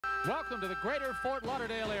Welcome to the greater Fort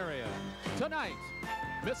Lauderdale area. Tonight,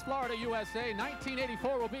 Miss Florida USA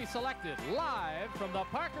 1984 will be selected live from the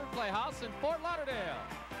Parker Playhouse in Fort Lauderdale.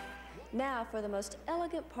 Now for the most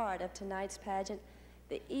elegant part of tonight's pageant,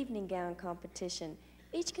 the evening gown competition.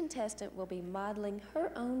 Each contestant will be modeling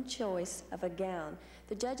her own choice of a gown.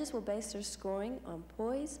 The judges will base their scoring on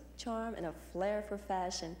poise, charm, and a flair for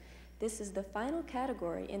fashion. This is the final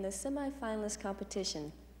category in the semi-finalist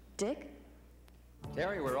competition. Dick?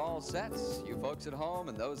 Terry, we're all set. You folks at home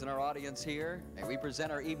and those in our audience here, may we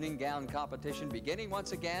present our evening gown competition, beginning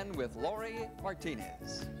once again with Lori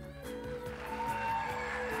Martinez.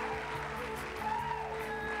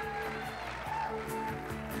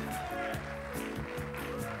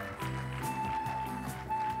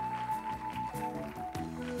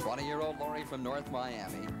 "20-year-old Lori from North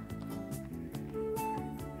Miami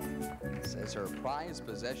says her prized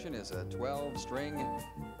possession is a 12-string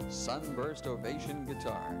Sunburst Ovation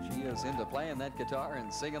guitar. She is into playing that guitar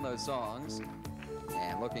and singing those songs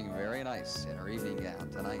and looking very nice in her evening gown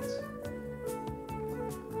tonight."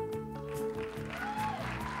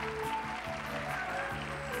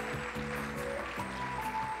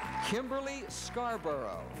 Kimberly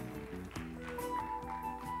Scarborough.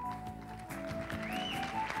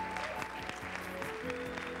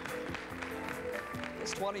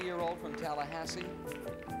 This 20-year-old from Tallahassee,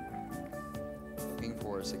 looking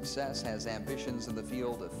for success, has ambitions in the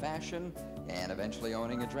field of fashion and eventually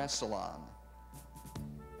owning a dress salon.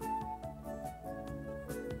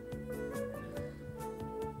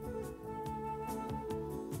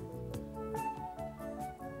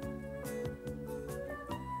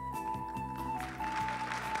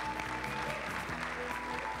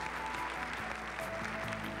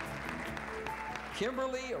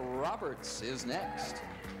 Kimberly Roberts is next.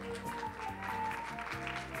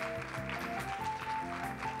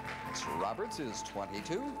 Miss Roberts is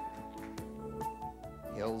 22.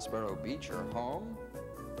 Hillsborough Beach, her home.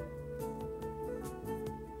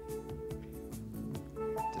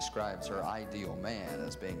 Describes her ideal man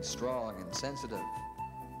as being strong and sensitive,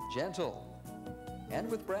 gentle, and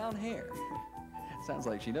with brown hair. Sounds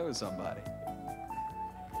like she knows somebody.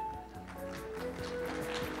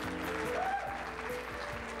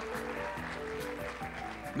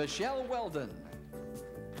 Michelle Weldon.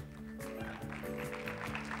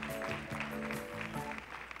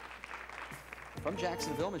 From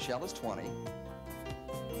Jacksonville, Michelle is 20.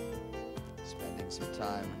 Spending some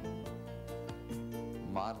time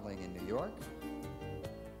modeling in New York.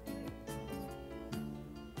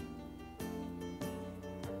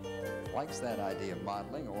 Likes that idea of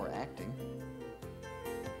modeling or acting.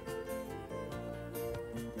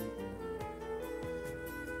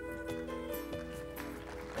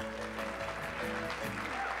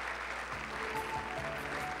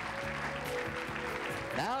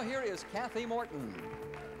 Now here is Kathy Morton.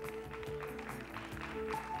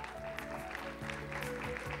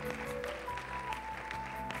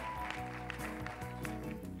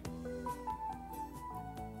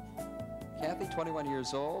 Kathy, 21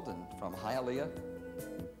 years old and from Hialeah.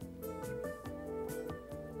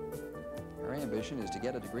 Her ambition is to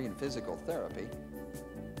get a degree in physical therapy.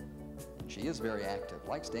 She is very active,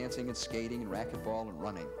 likes dancing and skating and racquetball and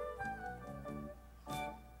running.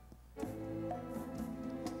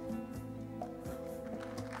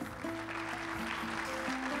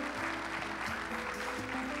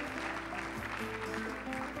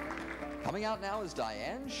 Coming out now is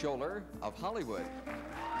Diane Scholler of Hollywood.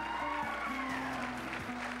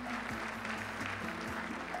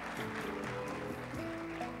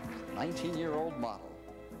 A 19-year-old model.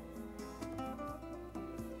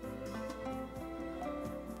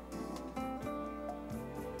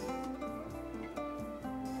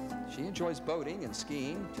 She enjoys boating and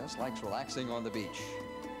skiing, just likes relaxing on the beach.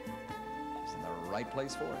 She's in the right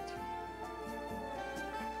place for it.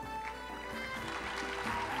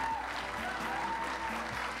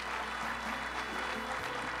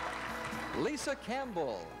 Lisa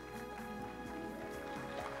Campbell.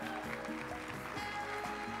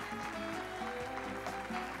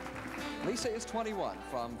 Lisa is 21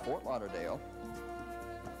 from Fort Lauderdale.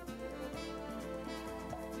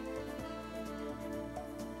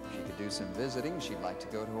 She could do some visiting. She'd like to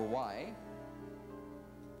go to Hawaii.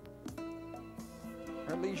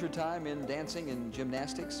 Her leisure time in dancing and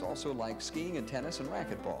gymnastics, also like skiing and tennis and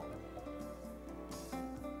racquetball.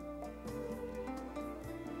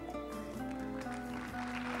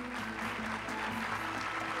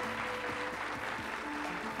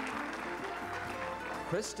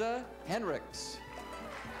 Krista Henricks.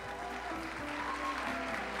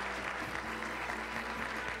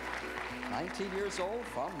 "19 years old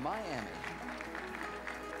from Miami.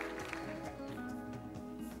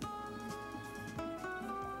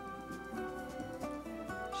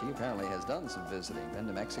 She apparently has done some visiting. Been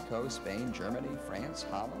to Mexico, Spain, Germany, France,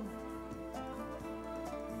 Holland.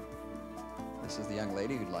 This is the young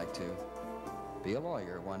lady who'd like to be a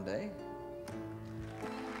lawyer one day.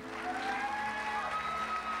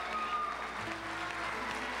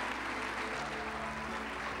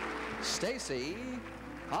 Stacy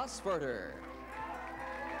Hosfurter.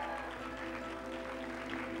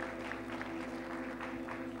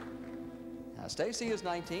 Now, Stacy is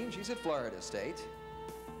 19. She's at Florida State.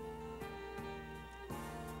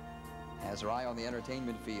 Has her eye on the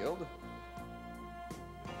entertainment field.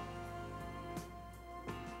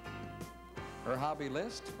 Her hobby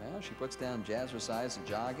list, well, she puts down jazzercise and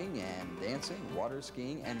jogging and dancing, water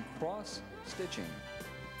skiing, and cross-stitching.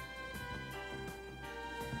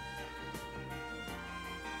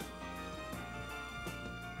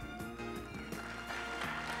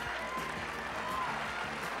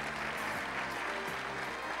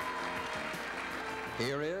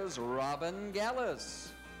 Here is Robin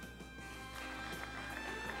Gallus.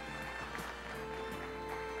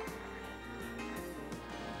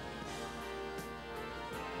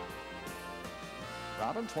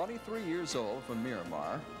 Robin, 23 years old, from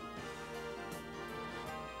Miramar.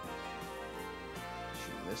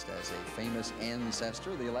 She lists as a famous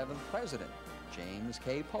ancestor, the 11th president, James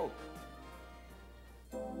K. Polk.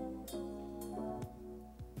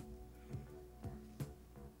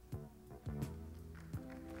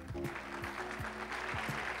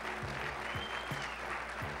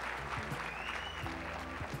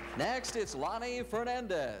 Next, it's Lonnie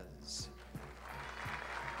Fernandez.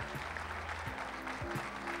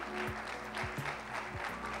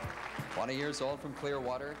 "20 years old, from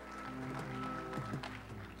Clearwater.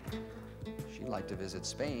 She'd like to visit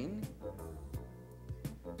Spain.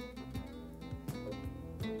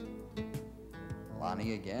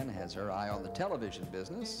 Lonnie again has her eye on the television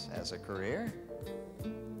business as a career.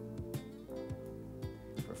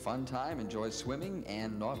 For fun time, enjoys swimming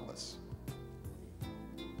and Nautilus.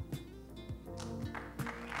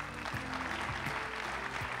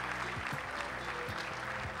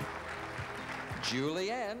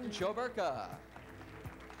 Julianne Choberka.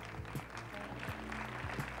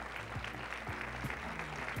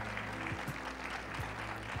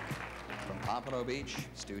 From Pompano Beach,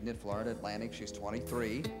 student at Florida Atlantic. She's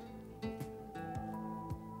 23.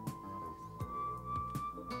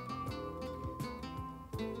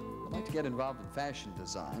 I'd like to get involved in fashion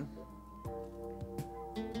design.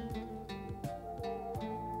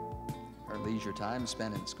 Her leisure time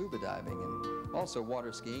spent in scuba diving and also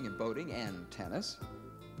water skiing and boating and tennis.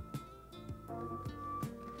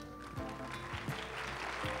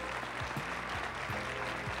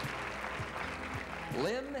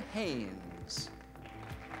 Lynn Haynes.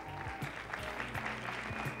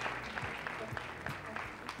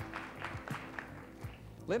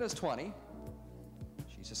 Lynn is 20.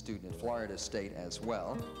 She's a student at Florida State as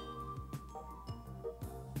well.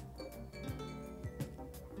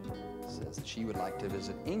 Says that she would like to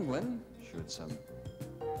visit England should some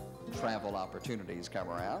travel opportunities come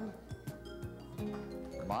around.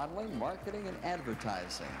 Modeling, marketing, and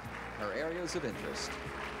advertising, her areas of interest.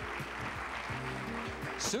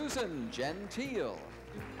 Susan Gentile.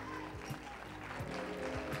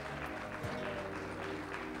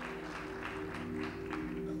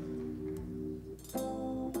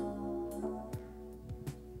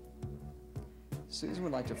 Susan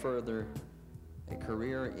would like to further a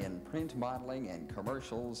career in print modeling and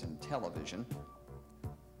commercials and television.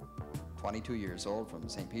 22 years old, from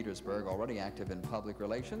St. Petersburg, already active in public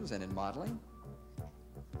relations and in modeling.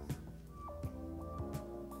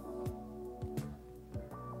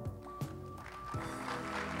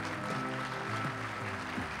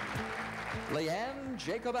 Leanne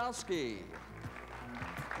Jacobowski.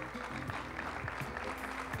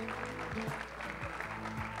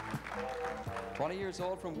 "20 years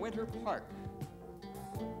old, from Winter Park.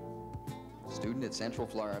 Student at Central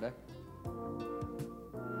Florida.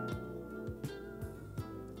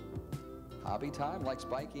 Hobby time, likes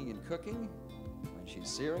biking and cooking. When she's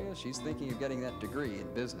serious, she's thinking of getting that degree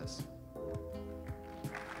in business.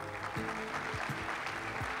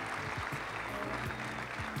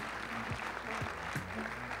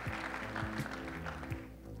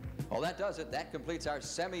 Well, that does it. That completes our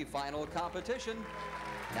semifinal competition.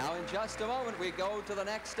 Now, in just a moment, we go to the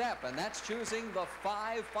next step, and that's choosing the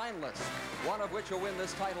 5 finalists, one of which will win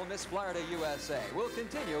this title, Miss Florida USA. We'll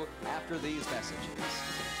continue after these messages.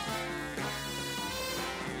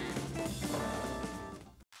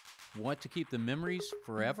 Want to keep the memories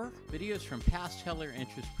forever? Videos from past Tel-Air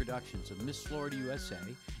Interest productions of Miss Florida USA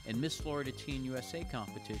and Miss Florida Teen USA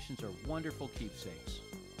competitions are wonderful keepsakes.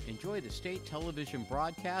 Enjoy the state television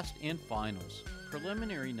broadcast and finals,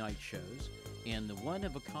 preliminary night shows, and the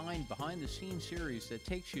one-of-a-kind behind-the-scenes series that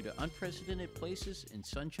takes you to unprecedented places in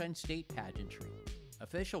Sunshine State pageantry.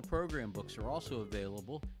 Official program books are also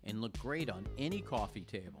available and look great on any coffee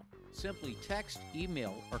table. Simply text,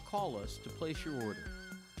 email, or call us to place your order.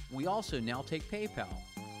 We also now take PayPal.